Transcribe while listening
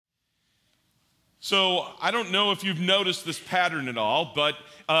So I don't know if you've noticed this pattern at all, but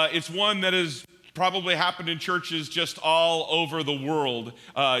it's one that has probably happened in churches just all over the world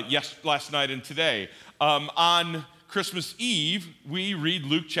last night and today. On Christmas Eve, we read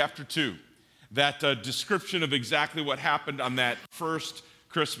Luke chapter 2, that description of exactly what happened on that first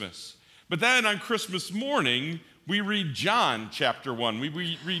Christmas. But then on Christmas morning, we read John chapter 1.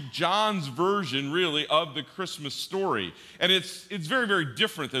 We read John's version, really, of the Christmas story. And it's very, very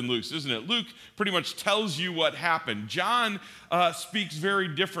different than Luke's, isn't it? Luke pretty much tells you what happened. John speaks very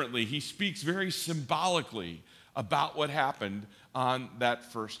differently. He speaks very symbolically about what happened on that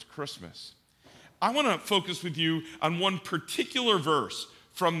first Christmas. I want to focus with you on one particular verse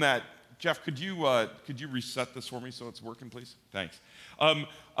from that. Jeff, could you reset this for me so it's working, please? Thanks.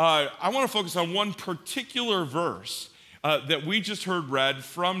 I want to focus on one particular verse that we just heard read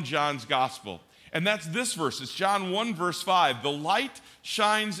from John's gospel. And that's this verse. It's John 1, verse 5. The light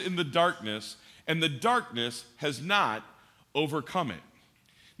shines in the darkness, and the darkness has not overcome it.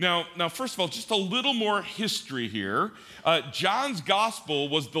 Now, first of all, just a little more history here. John's gospel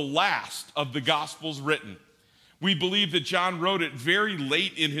was the last of the gospels written. We believe that John wrote it very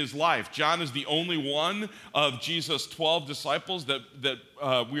late in his life. John is the only one of Jesus' 12 disciples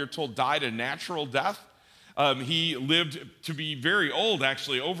that we are told died a natural death. He lived to be very old,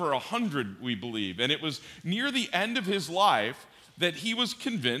 actually, over 100, we believe. And it was near the end of his life that he was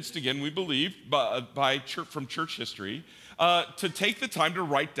convinced, again, we believe, from church history, to take the time to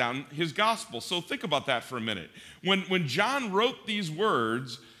write down his gospel. So think about that for a minute. When John wrote these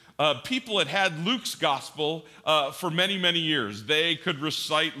words, people had Luke's gospel for many, many years. They could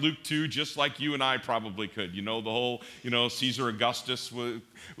recite Luke 2 just like you and I probably could. You know, the whole, Caesar Augustus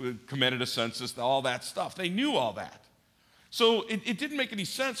commanded a census, all that stuff. They knew all that. So it didn't make any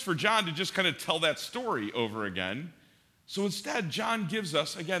sense for John to just kind of tell that story over again. So instead, John gives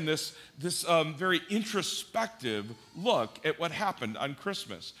us, again, this very introspective look at what happened on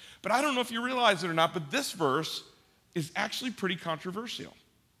Christmas. But I don't know if you realize it or not, but this verse is actually pretty controversial.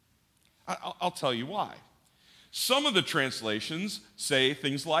 I'll tell you why. Some of the translations say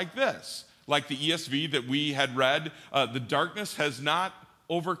things like this, like the ESV that we had read, the darkness has not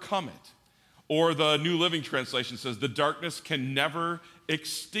overcome it. Or the New Living Translation says, the darkness can never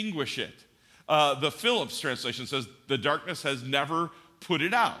extinguish it. The Phillips translation says, the darkness has never put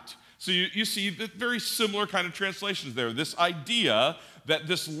it out. So you see the very similar kind of translations there. This idea that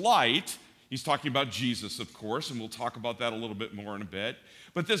this light, he's talking about Jesus, of course, and we'll talk about that a little bit more in a bit.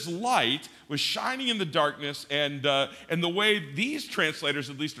 But this light was shining in the darkness, and the way these translators,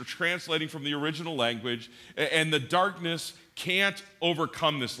 at least, are translating from the original language, and the darkness can't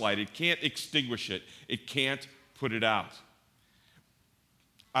overcome this light. It can't extinguish it. It can't put it out.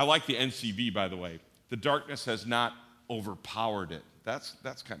 I like the NCV, by the way. The darkness has not overpowered it. That's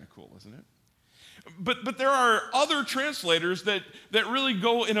kind of cool, isn't it? But there are other translators that really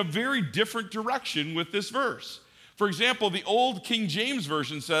go in a very different direction with this verse. For example, the old King James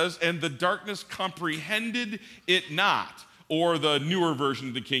Version says, and the darkness comprehended it not. Or the newer version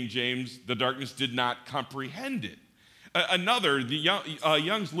of the King James, the darkness did not comprehend it. Another, the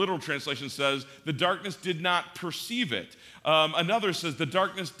Young's literal translation says, the darkness did not perceive it. Another says, the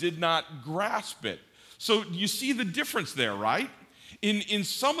darkness did not grasp it. So you see the difference there, right? In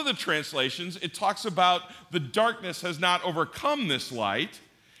some of the translations, it talks about the darkness has not overcome this light,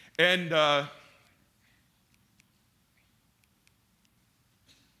 and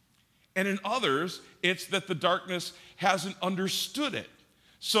in others, it's that the darkness hasn't understood it.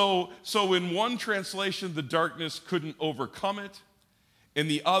 So in one translation, the darkness couldn't overcome it. In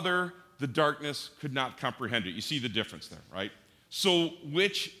the other, the darkness could not comprehend it. You see the difference there, right? So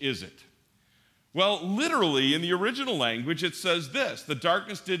which is it? Well, literally, in the original language, it says this: the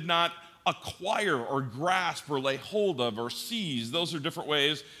darkness did not acquire or grasp or lay hold of or seize. Those are different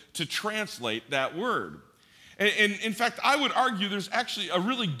ways to translate that word. And in fact, I would argue there's actually a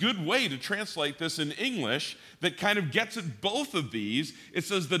really good way to translate this in English that kind of gets at both of these. It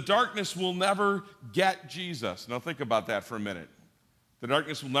says, the darkness will never get Jesus. Now think about that for a minute. The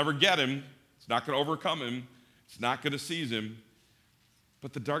darkness will never get him. It's not going to overcome him. It's not going to seize him.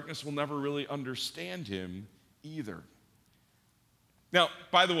 But the darkness will never really understand him either. Now,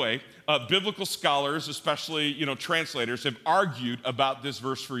 by the way, biblical scholars, especially translators, have argued about this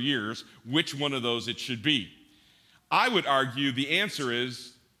verse for years, which one of those it should be. I would argue the answer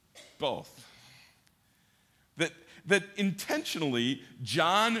is both. That intentionally,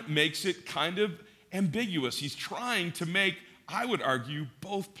 John makes it kind of ambiguous. He's trying to make, I would argue,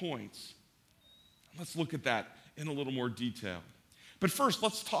 both points. Let's look at that in a little more detail. But first,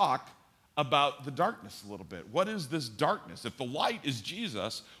 let's talk about the darkness a little bit. What is this darkness? If the light is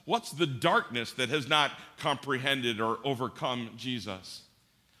Jesus, what's the darkness that has not comprehended or overcome Jesus?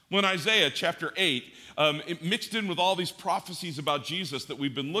 Well, in Isaiah chapter 8, it mixed in with all these prophecies about Jesus that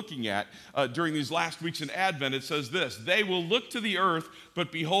we've been looking at during these last weeks in Advent, it says this: "They will look to the earth,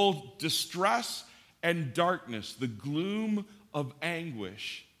 but behold distress and darkness, the gloom of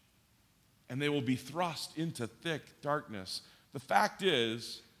anguish, and they will be thrust into thick darkness." The fact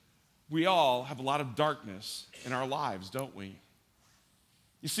is, we all have a lot of darkness in our lives, don't we?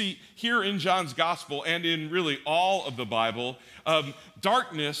 You see, here in John's gospel and in really all of the Bible,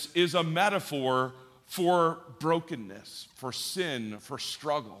 darkness is a metaphor for brokenness, for sin, for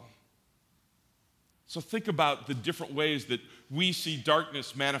struggle. So think about the different ways that we see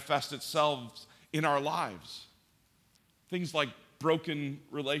darkness manifest itself in our lives. Things like broken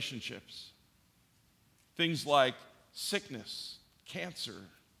relationships, things like sickness, cancer,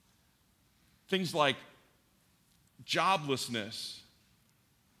 things like joblessness,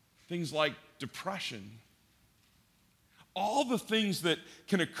 things like depression. All the things that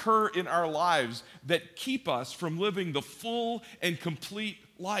can occur in our lives that keep us from living the full and complete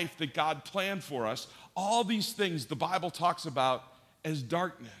life that God planned for us, all these things the Bible talks about as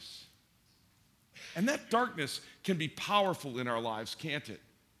darkness. And that darkness can be powerful in our lives, can't it?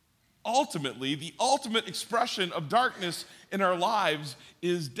 Ultimately, the ultimate expression of darkness in our lives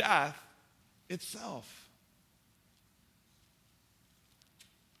is death itself.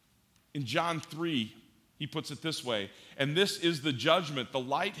 In John 3, he puts it this way: "And this is the judgment. The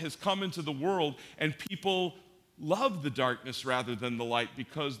light has come into the world, and people love the darkness rather than the light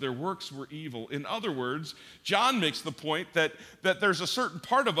because their works were evil." In other words, John makes the point that there's a certain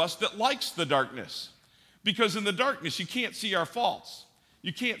part of us that likes the darkness, because in the darkness you can't see our faults.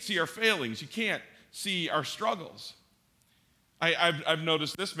 You can't see our failings. You can't see our struggles. I've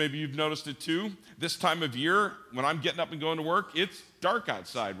noticed this. Maybe you've noticed it too. This time of year, when I'm getting up and going to work, it's dark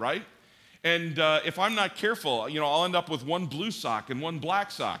outside, right? And if I'm not careful, I'll end up with one blue sock and one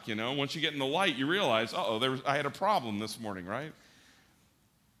black sock. Once you get in the light, you realize, I had a problem this morning, right?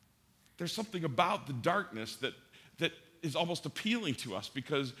 There's something about the darkness that is almost appealing to us,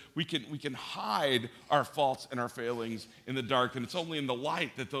 because we can hide our faults and our failings in the dark, and it's only in the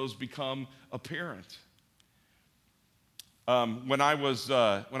light that those become apparent. When I was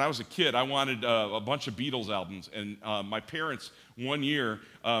a kid, I wanted a bunch of Beatles albums, and my parents, one year,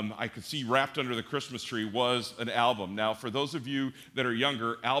 I could see wrapped under the Christmas tree was an album. Now, for those of you that are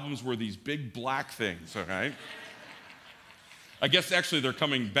younger, albums were these big black things, okay? I guess actually they're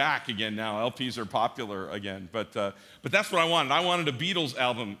coming back again now. LPs are popular again, but that's what I wanted. I wanted a Beatles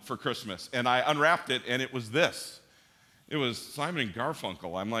album for Christmas, and I unwrapped it, and it was this. It was Simon and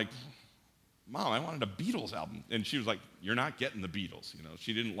Garfunkel. I'm like, Mom, I wanted a Beatles album. And she was like, you're not getting the Beatles.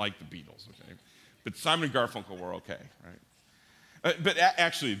 She didn't like the Beatles, okay? But Simon and Garfunkel were okay, right? But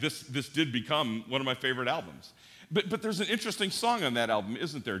actually, this did become one of my favorite albums. But there's an interesting song on that album,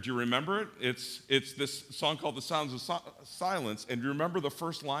 isn't there? Do you remember it? It's this song called The Sounds of Silence. And do you remember the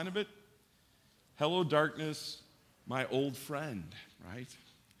first line of it? "Hello, darkness, my old friend," right?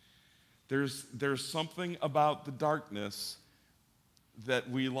 There's something about the darkness that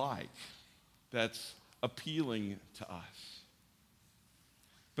we like, that's appealing to us.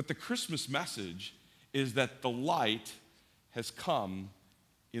 But the Christmas message is that the light has come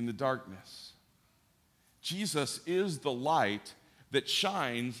in the darkness. Jesus is the light that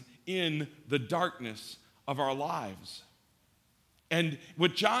shines in the darkness of our lives. And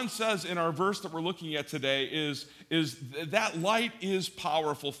what John says in our verse that we're looking at today is that light is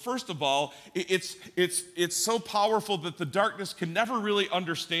powerful. First of all, it's so powerful that the darkness can never really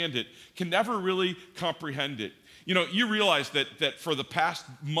understand it, can never really comprehend it. You realize that for the past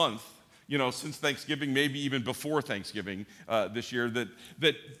month, since Thanksgiving, maybe even before Thanksgiving this year,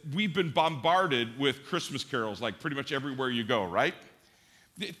 that we've been bombarded with Christmas carols, like pretty much everywhere you go, right?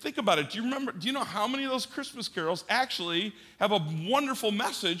 Think about it. Do you know how many of those Christmas carols actually have a wonderful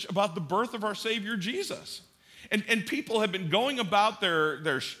message about the birth of our Savior Jesus? And people have been going about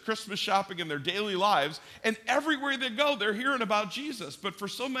their Christmas shopping in their daily lives, and everywhere they go, they're hearing about Jesus. But for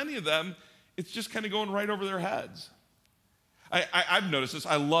so many of them, it's just kind of going right over their heads. I've noticed this.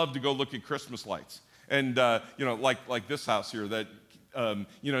 I love to go look at Christmas lights. And, like this house here that,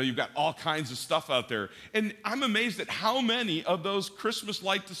 you've got all kinds of stuff out there. And I'm amazed at how many of those Christmas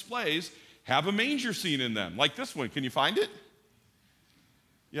light displays have a manger scene in them. Like this one. Can you find it?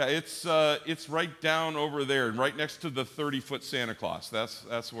 Yeah, it's right down over there, right next to the 30-foot Santa Claus.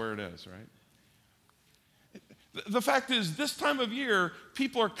 That's where it is, right? The fact is, this time of year,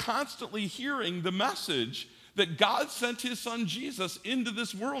 people are constantly hearing the message that God sent his son Jesus into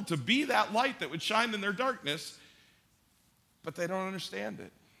this world to be that light that would shine in their darkness, but they don't understand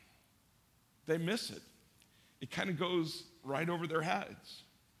it. They miss it. It kind of goes right over their heads.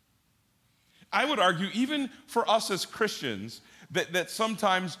 I would argue, even for us as Christians, that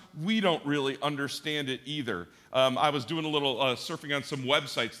sometimes we don't really understand it either. I was doing a little surfing on some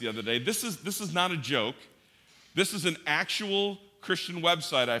websites the other day. This is not a joke. This is an actual Christian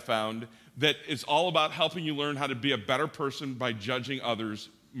website I found that is all about helping you learn how to be a better person by judging others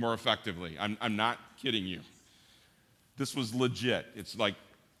more effectively. I'm not kidding you. This was legit. It's like,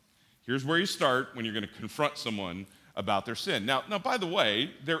 here's where you start when you're going to confront someone about their sin. Now, by the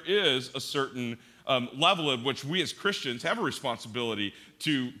way, there is a certain level at which we as Christians have a responsibility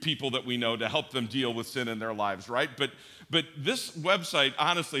to people that we know to help them deal with sin in their lives, right? But this website,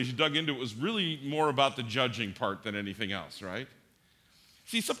 honestly, as you dug into it, was really more about the judging part than anything else, right?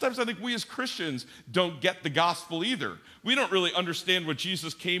 See, sometimes I think we as Christians don't get the gospel either. We don't really understand what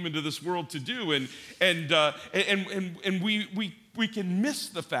Jesus came into this world to do, and we can miss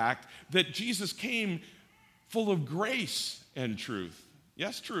the fact that Jesus came full of grace and truth.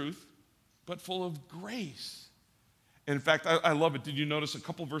 Yes, truth, but full of grace. And in fact, I love it. Did you notice a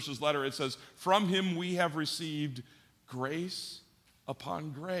couple verses later, it says, "From him we have received grace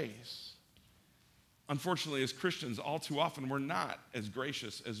upon grace." Unfortunately, as Christians, all too often, we're not as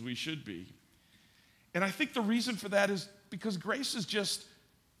gracious as we should be. And I think the reason for that is because grace is just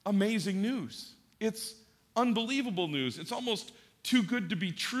amazing news. It's unbelievable news. It's almost too good to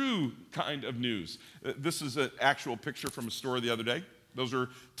be true kind of news. This is an actual picture from a store the other day. Those are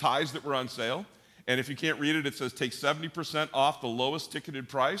ties that were on sale. And if you can't read it, it says take 70% off the lowest ticketed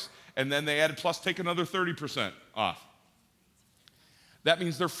price, and then they added plus take another 30% off. That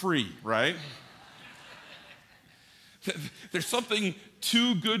means they're free, right? There's something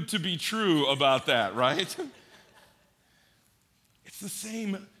too good to be true about that, right? It's the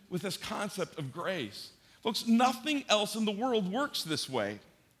same with this concept of grace. Folks, nothing else in the world works this way.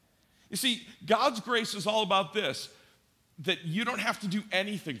 You see, God's grace is all about this, that you don't have to do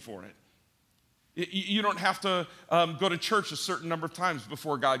anything for it. You don't have to go to church a certain number of times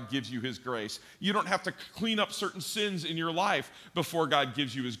before God gives you his grace. You don't have to clean up certain sins in your life before God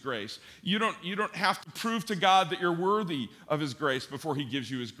gives you his grace. You don't have to prove to God that you're worthy of his grace before he gives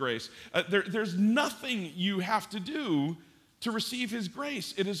you his grace. There's nothing you have to do to receive his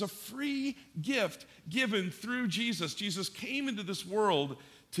grace. It is a free gift given through Jesus. Jesus came into this world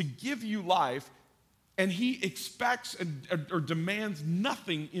to give you life, and he expects or demands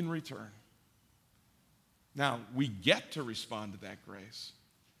nothing in return. Now, we get to respond to that grace.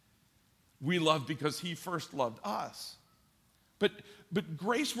 We love because he first loved us. But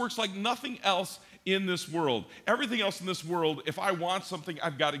grace works like nothing else in this world. Everything else in this world, if I want something,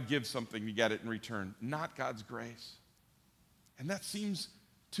 I've got to give something to get it in return. Not God's grace. And that seems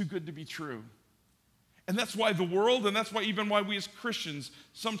too good to be true. And that's why the world, and that's why even why we as Christians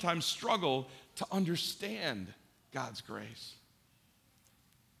sometimes struggle to understand God's grace.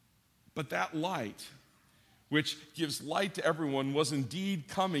 But that light, which gives light to everyone, was indeed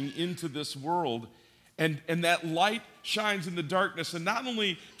coming into this world. And that light shines in the darkness. And not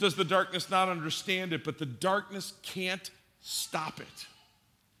only does the darkness not understand it, but the darkness can't stop it.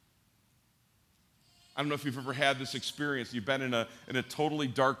 I don't know if you've ever had this experience. You've been in a totally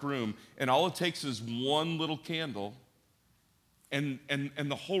dark room, and all it takes is one little candle, and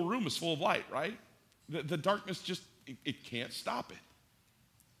the whole room is full of light, right? The darkness just, it can't stop it.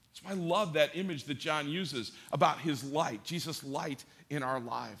 That's why I love that image that John uses about his light, Jesus' light in our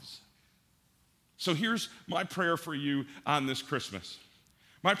lives. So here's my prayer for you on this Christmas.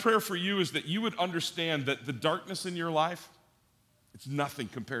 My prayer for you is that you would understand that the darkness in your life, it's nothing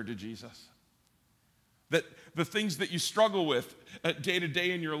compared to Jesus. That the things that you struggle with day to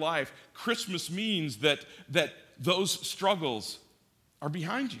day in your life, Christmas means that those struggles are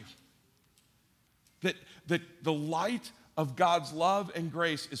behind you. That the light of God's love and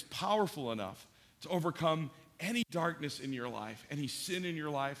grace is powerful enough to overcome any darkness in your life, any sin in your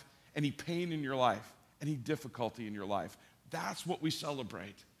life, any pain in your life, any difficulty in your life. That's what we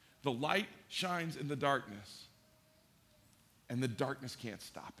celebrate. The light shines in the darkness, and the darkness can't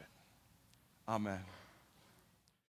stop it. Amen.